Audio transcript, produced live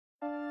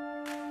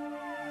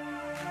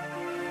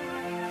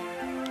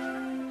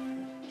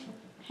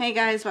Hey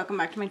guys, welcome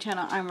back to my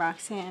channel. I'm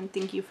Roxanne.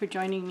 Thank you for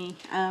joining me.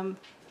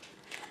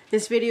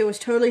 This video was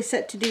totally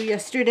set to do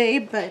yesterday,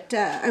 but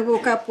I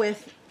woke up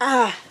with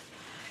a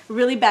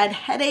really bad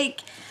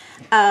headache.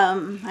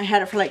 I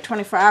had it for like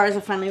 24 hours. I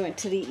finally went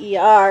to the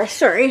ER.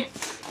 Sorry.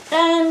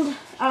 And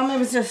it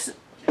was just,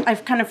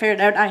 I've kind of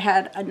figured out I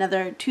had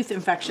another tooth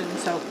infection,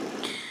 so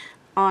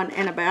on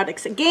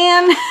antibiotics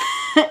again.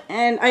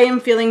 And I am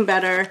feeling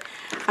better.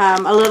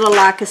 A little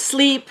lack of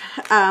sleep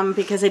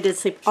because I did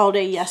sleep all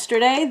day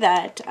yesterday.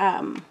 That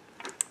I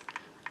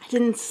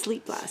didn't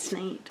sleep last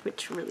night,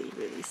 which really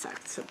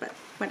sucked. So, but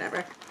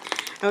whatever.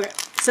 Okay,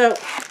 so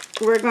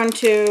we're going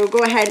to go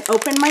ahead and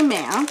open my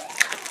mail,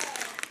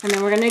 and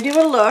then we're going to do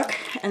a look,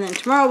 and then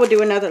tomorrow we'll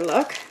do another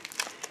look,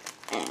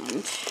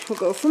 and we'll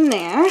go from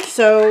there.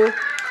 So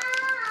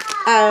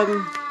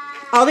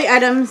all the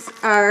items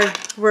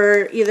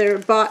were either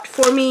bought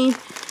for me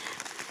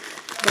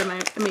by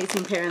my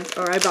amazing parents,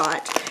 or I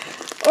bought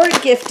or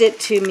gifted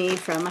to me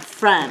from a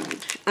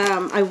friend.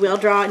 I will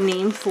draw a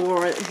name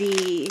for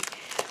the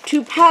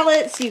 2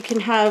 palettes. You can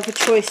have a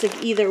choice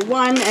of either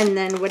one, and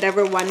then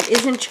whatever one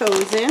isn't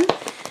chosen,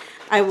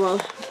 I will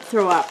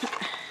throw up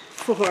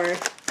for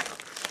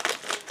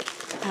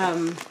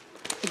a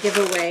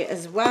giveaway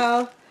as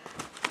well.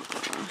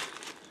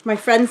 My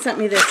friend sent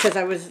me this because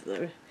I was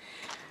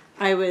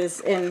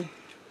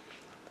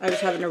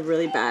having a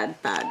really bad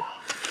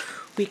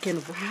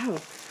weekend. Wow.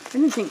 I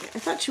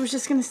thought she was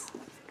just gonna,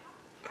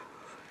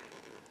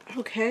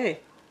 okay.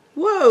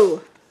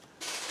 Whoa.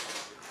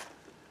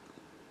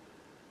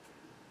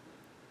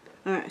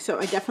 Alright, so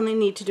I definitely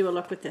need to do a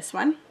look with this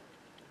one.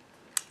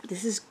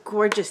 This is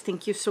gorgeous.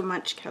 Thank you so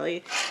much,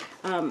 Kelly.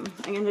 I'm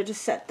gonna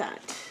just set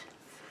that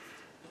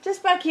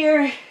just back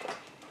here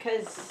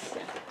because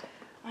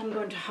I'm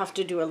going to have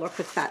to do a look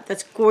with that.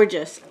 That's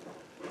gorgeous.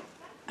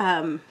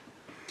 Definitely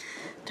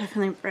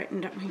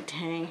brightened up my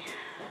day.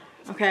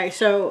 Okay,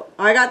 so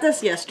I got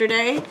this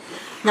yesterday.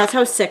 That's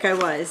how sick I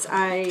was.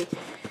 I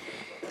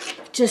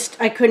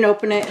couldn't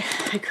open it.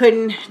 I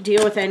couldn't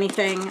deal with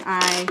anything.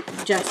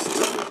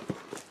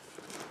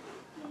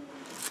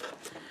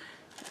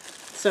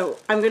 So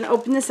I'm going to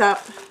open this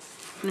up.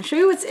 I'm going to show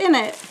you what's in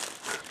it.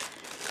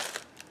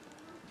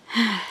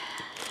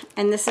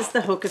 And this is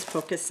the Hocus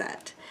Pocus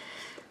set.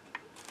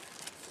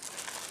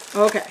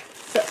 Okay,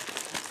 so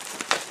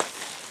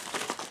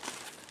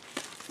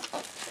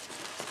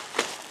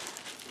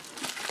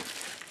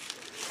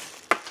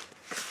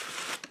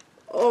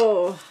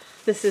oh,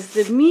 this is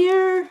the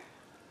mirror.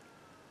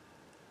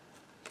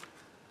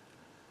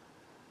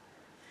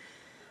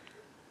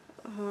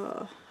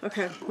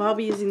 Okay, well, I'll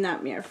be using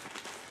that mirror.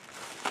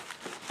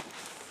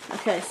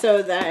 Okay,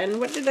 so then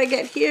what did I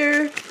get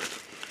here?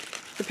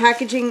 The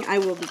packaging I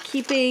will be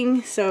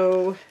keeping.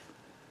 So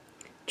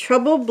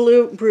Trouble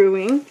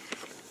Brewing,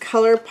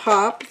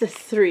 Colourpop, the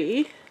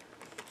 3.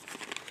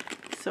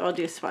 So I'll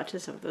do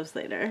swatches of those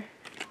later.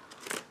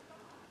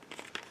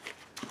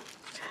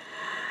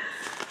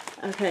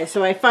 Okay,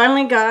 so I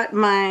finally got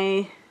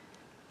my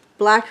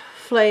Black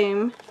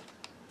Flame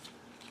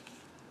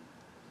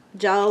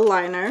gel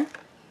liner.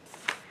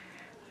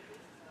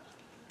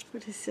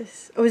 What is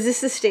this? Oh, is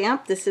this the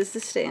stamp? This is the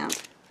stamp.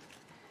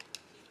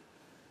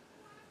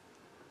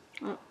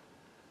 Oh.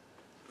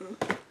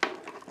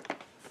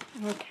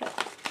 Okay.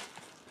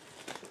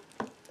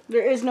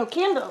 There is no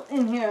candle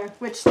in here,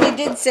 which they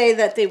did say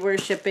that they were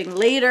shipping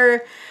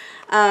later.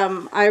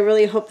 I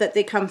really hope that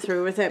they come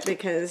through with it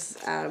because,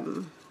 I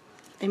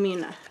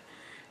mean,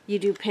 you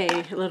do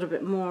pay a little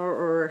bit more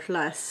or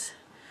less.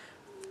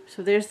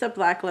 So there's the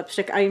black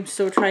lipstick. I am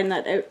so trying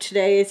that out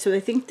today. So I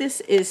think this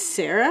is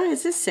Sarah.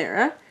 Is this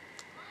Sarah?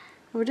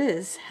 Oh, it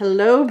is.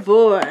 Hello,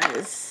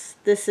 boys.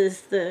 This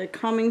is the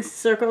Calming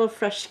Circle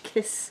Fresh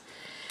Kiss.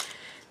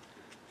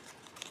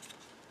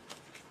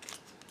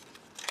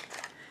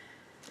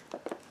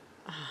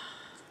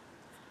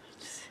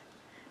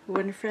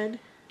 Winifred?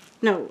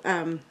 No,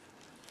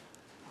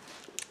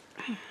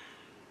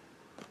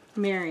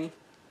 Mary.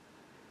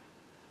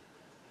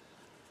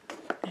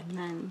 And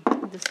then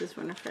this is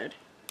Winifred.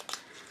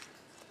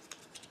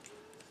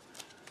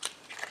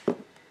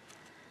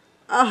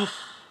 Oh,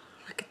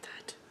 look at that.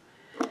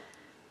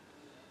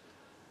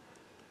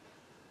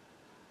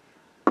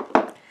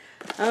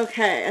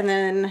 Okay, and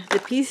then the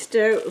piece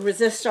de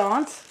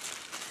resistance.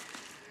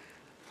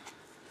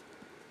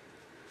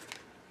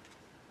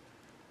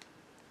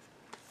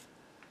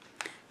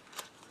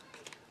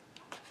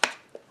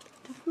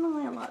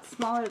 Definitely a lot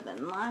smaller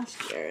than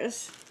last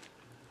year's.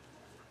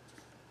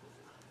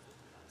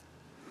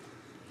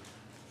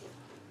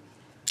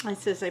 It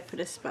says I put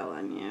a spell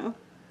on you.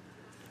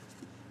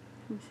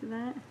 Can you see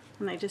that?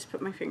 And I just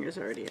put my fingers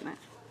already in it.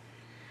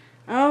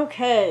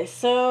 Okay,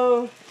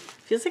 so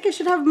feels like I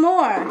should have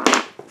more.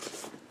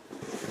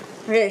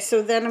 Okay,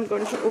 so then I'm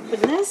going to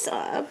open this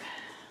up.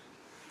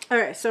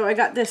 Alright, so I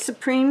got the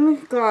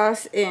Supreme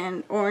Gloss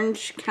in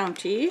Orange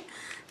County.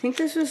 I think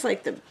this was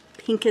like the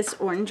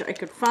pinkest orange I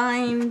could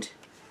find.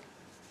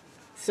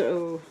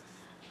 So,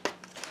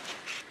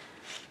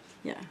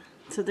 yeah.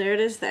 So there it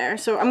is there.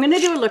 So I'm going to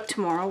do a look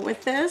tomorrow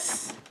with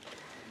this.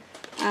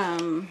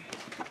 And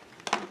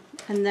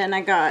then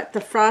I got the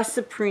Frost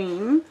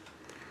Supreme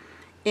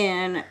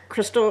in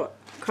Crystal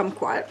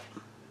Kumquat.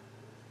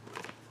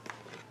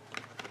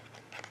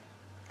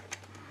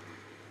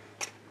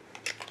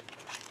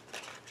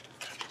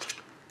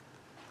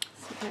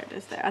 So there it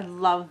is there. I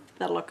love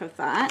the look of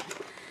that.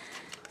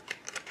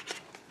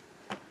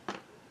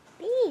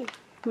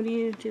 What are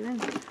you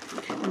doing?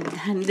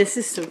 And this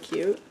is so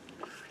cute.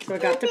 So I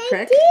got the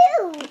prick.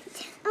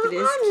 It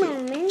is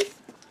cute.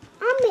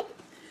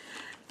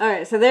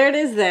 Alright, so there it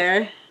is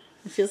there.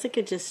 It feels like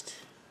it just...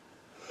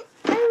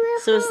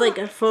 So it's like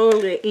a faux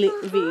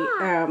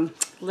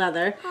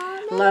leather.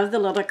 Love the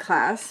little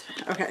clasp.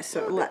 Okay,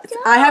 so let's...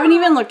 I haven't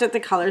even looked at the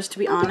colors, to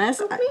be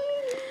honest.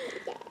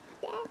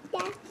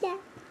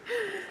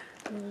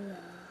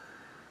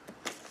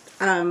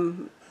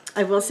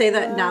 I will say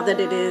that now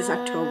that it is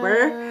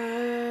October,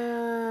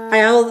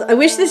 I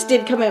wish this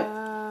did come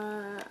out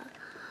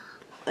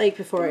like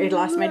before I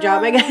lost my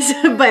job, I guess.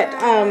 But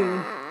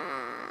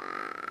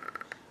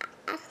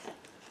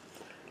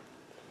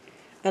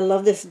I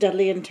love this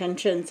Deadly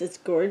Intentions. It's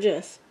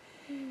gorgeous.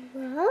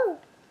 Whoa.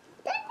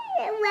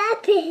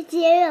 What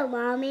picture,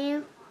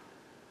 Mommy?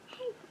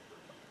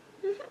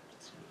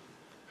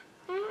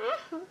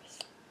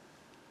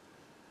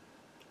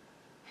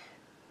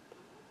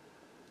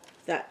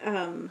 That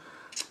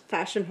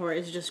fashion horror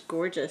is just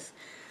gorgeous.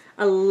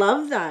 I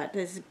love that.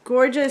 It's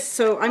gorgeous.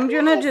 So I'm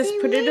gonna just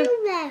put it.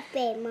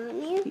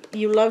 Mommy.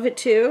 You love it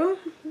too?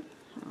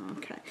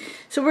 Okay.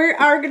 So we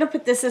are gonna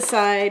put this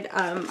aside.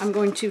 I'm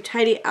going to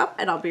tidy up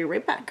and I'll be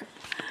right back.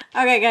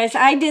 Okay guys,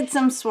 I did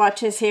some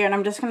swatches here and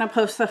I'm just gonna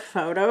post the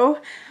photo.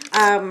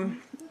 Of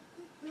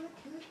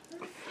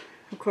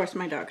course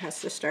my dog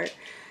has to start.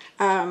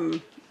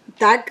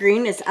 That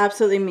green is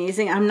absolutely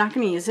amazing. I'm not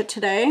gonna use it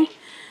today.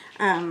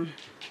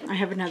 I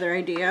have another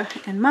idea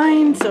in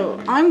mind, so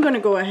I'm going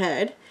to go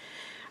ahead.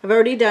 I've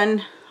already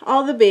done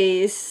all the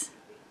base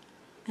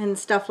and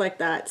stuff like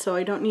that, so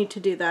I don't need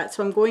to do that.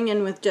 So I'm going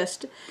in with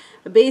just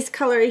a base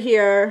color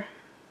here.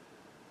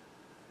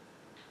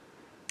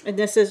 And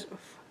this is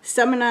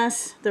Summon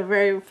Us, the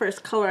very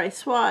first color I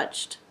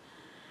swatched.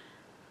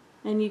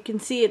 And you can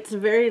see it's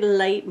very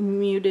light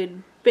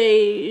muted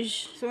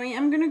beige. So I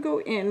am going to go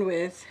in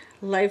with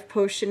Life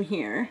Potion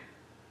here.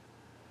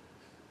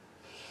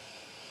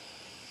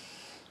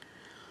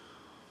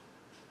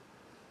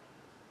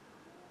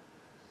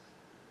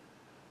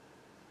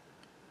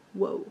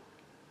 Whoa.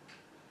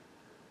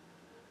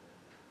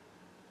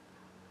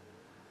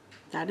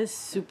 That is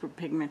super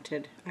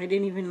pigmented. I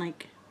didn't even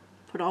like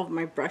put all of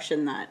my brush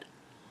in that.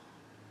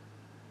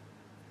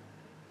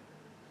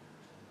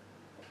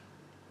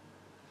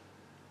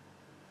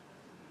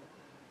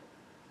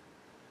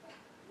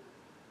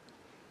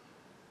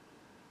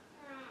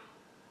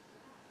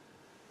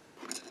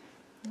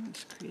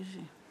 That's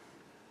crazy.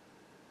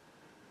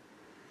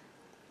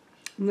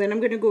 And then I'm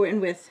going to go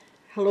in with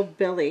Hello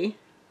Billy.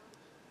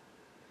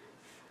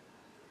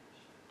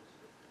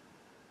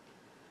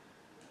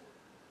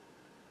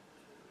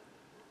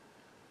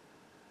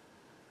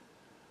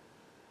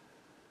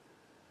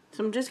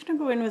 So I'm just going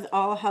to go in with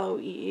All Hallow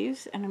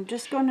Eves, and I'm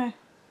just going to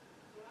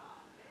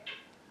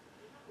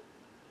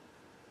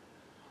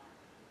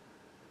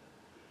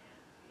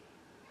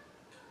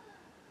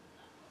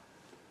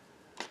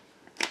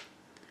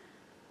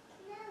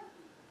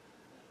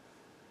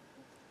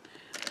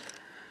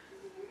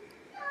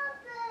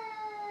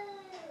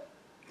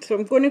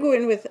go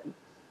in with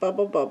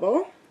Bubble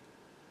Bubble,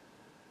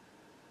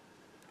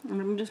 and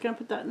I'm just going to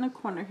put that in the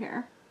corner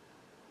here.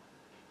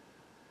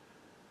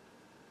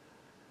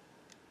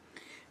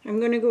 I'm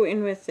going to go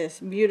in with this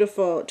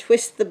beautiful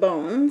Twist the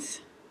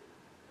Bones.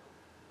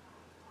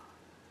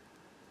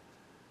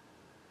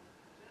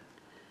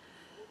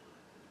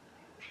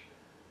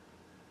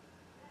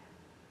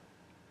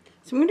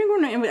 So I'm going to go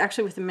in with,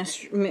 actually with a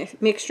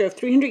mixture of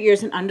 300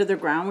 Years and Under the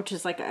Ground, which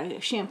is like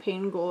a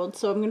champagne gold.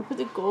 So I'm going to put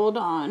the gold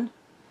on.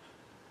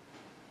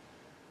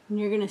 And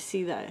you're going to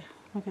see that.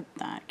 Look at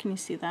that. Can you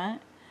see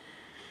that?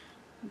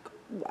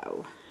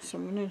 Wow. So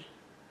I'm going to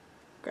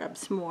grab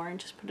some more and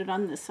just put it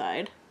on this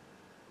side.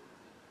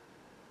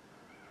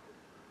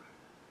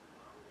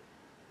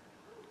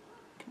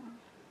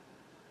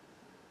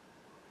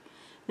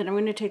 Then I'm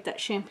going to take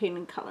that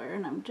champagne color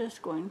and I'm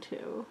just going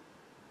to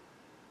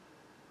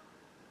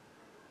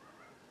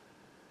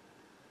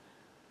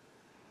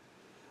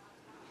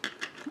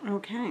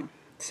okay,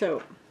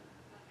 so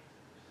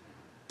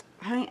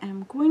I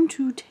am going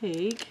to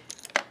take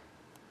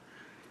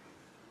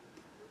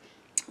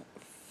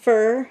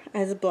Fur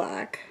as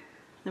black,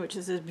 which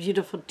is this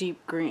beautiful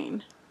deep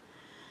green.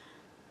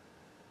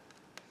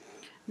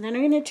 And then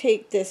I'm going to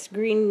take this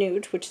green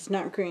newt, which is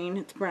not green,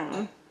 it's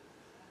brown.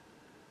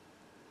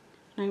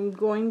 I'm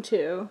going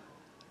to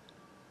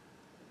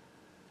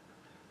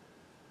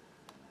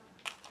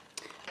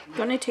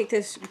take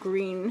this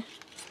green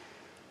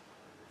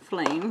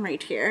flame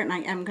right here, and I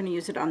am going to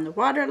use it on the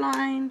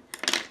waterline.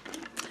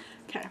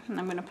 Okay, and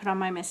I'm going to put on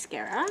my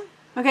mascara.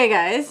 Okay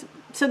guys,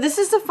 So this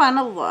is the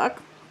final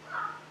look.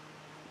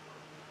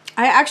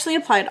 I actually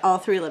applied all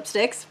 3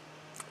 lipsticks.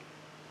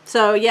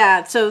 So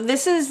yeah, so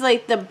this is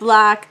like the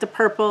black, the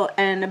purple,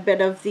 and a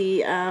bit of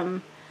the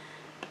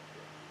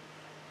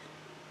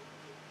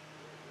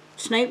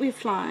Tonight We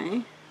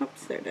Fly.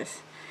 Oops, there it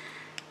is.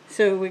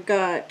 So we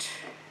got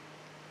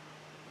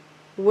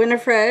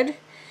Winifred,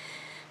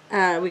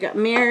 we got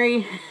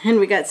Mary, and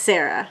we got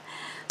Sarah.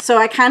 So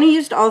I kind of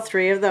used all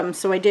 3 of them.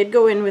 So I did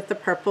go in with the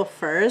purple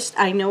first.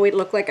 I know it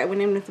looked like I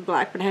went in with the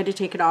black, but I had to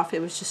take it off.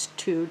 It was just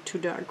too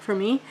dark for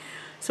me.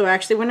 So I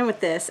actually went in with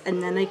this,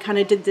 and then I kind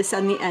of did this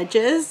on the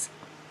edges.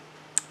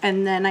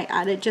 And then I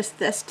added just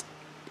this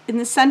in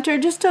the center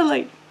just to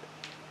like,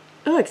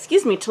 oh,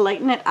 excuse me, to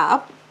lighten it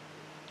up.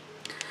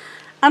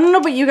 I don't know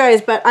about you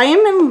guys, but I am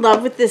in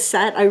love with this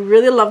set. I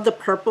really love the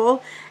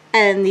purple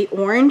and the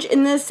orange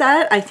in this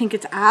set. I think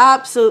it's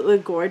absolutely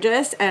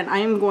gorgeous, and I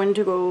am going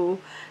to go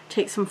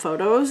take some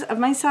photos of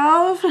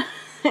myself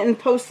and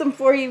post them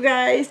for you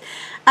guys.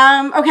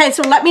 Okay,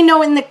 so let me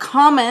know in the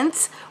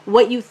comments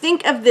what you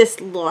think of this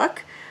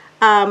look.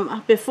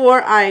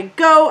 Before I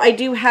go, I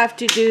do have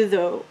to do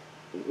the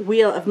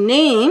wheel of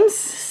names,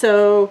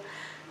 so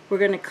we're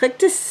going to click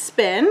to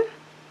spin.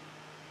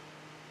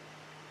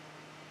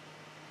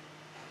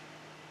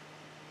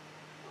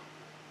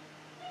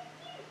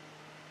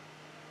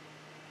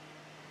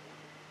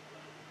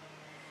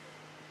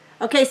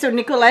 Okay, so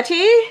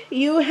Nicoletti,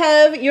 you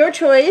have your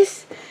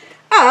choice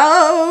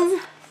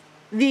of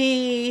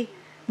the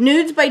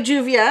Nudes by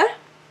Juvia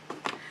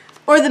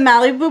or the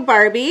Malibu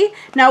Barbie.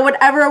 Now,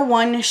 whatever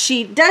one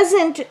she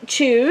doesn't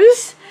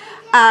choose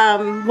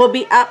will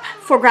be up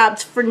for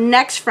grabs for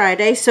next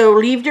Friday. So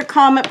leave your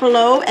comment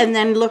below and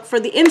then look for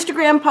the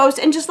Instagram post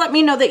and just let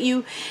me know that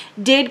you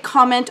did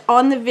comment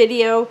on the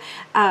video,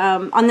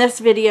 on this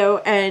video,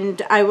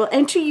 and I will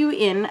enter you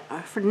in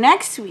for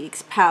next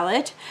week's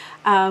palette.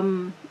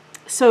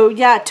 So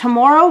yeah,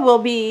 tomorrow will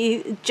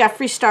be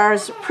Jeffree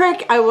Star's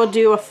Prick. I will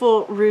do a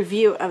full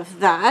review of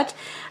that.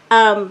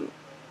 I'm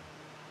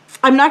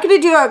not going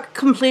to do a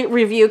complete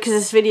review because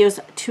this video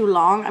is too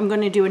long. I'm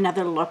going to do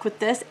another look with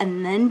this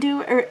and then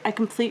do a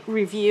complete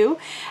review.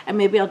 And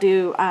maybe I'll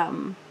do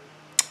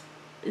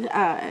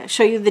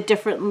show you the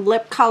different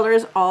lip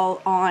colors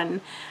all on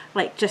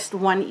like just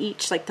one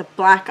each, like the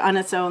black on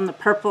its own, the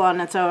purple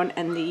on its own,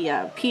 and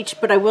the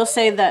peach. But I will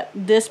say that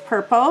this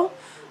purple,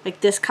 like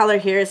this color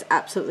here, is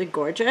absolutely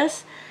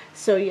gorgeous.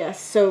 So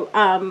yes, so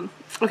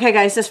okay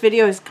guys, this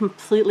video is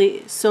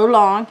completely so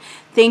long.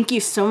 Thank you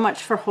so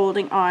much for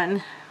holding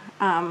on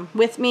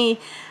with me.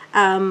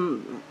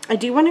 I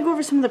do want to go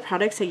over some of the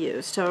products I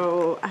used.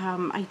 So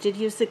I did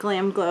use the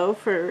Glam Glow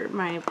for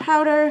my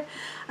powder.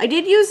 I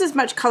did use as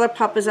much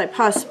ColourPop as I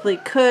possibly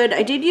could.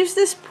 I did use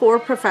this Pore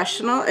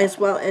Professional as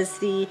well as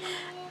the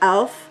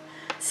e.l.f.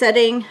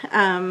 setting.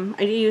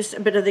 I used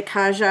a bit of the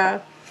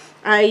Kaja.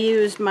 I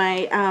used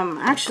my,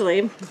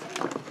 actually,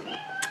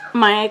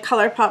 my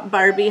ColourPop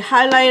Barbie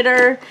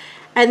highlighter.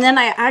 And then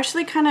I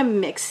actually kind of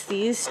mixed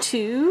these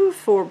two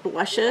for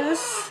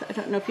blushes. I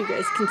don't know if you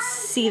guys can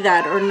see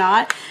that or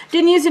not.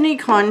 Didn't use any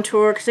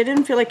contour because I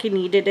didn't feel like I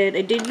needed it.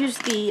 I did use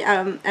the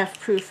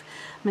F-Proof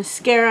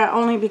mascara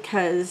only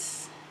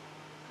because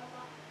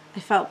I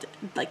felt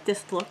like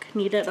this look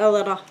needed a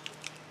little.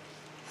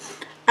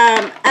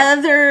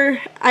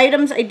 Other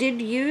items I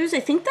did use, I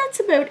think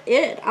that's about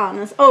it,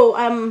 honest.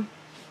 Oh,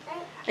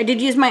 I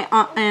did use my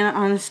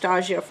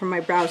Anastasia for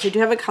my brows. I do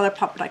have a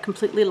ColourPop, but I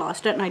completely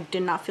lost it, and I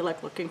did not feel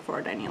like looking for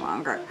it any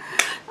longer.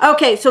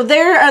 Okay, so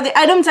there are the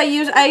items I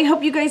used. I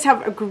hope you guys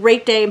have a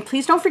great day, and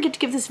please don't forget to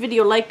give this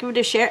video a like, give it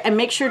a share, and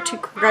make sure to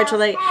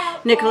congratulate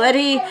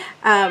Nicoletti,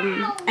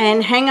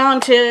 and hang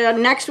on to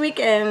next week,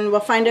 and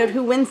we'll find out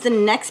who wins the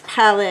next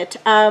palette.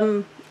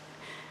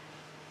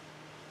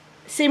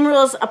 Same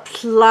rules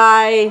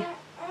apply.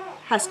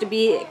 Has to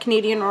be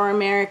Canadian or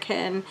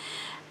American,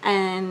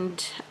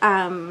 and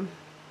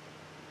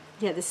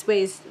yeah, this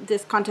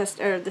contest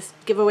or this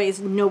giveaway is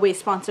no way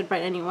sponsored by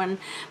anyone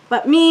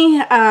but me,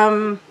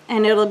 and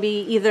it'll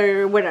be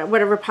either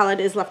whatever palette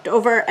is left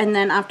over, and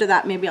then after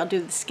that maybe I'll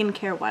do the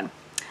skincare one.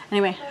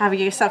 Anyway, have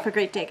yourself a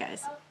great day,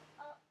 guys.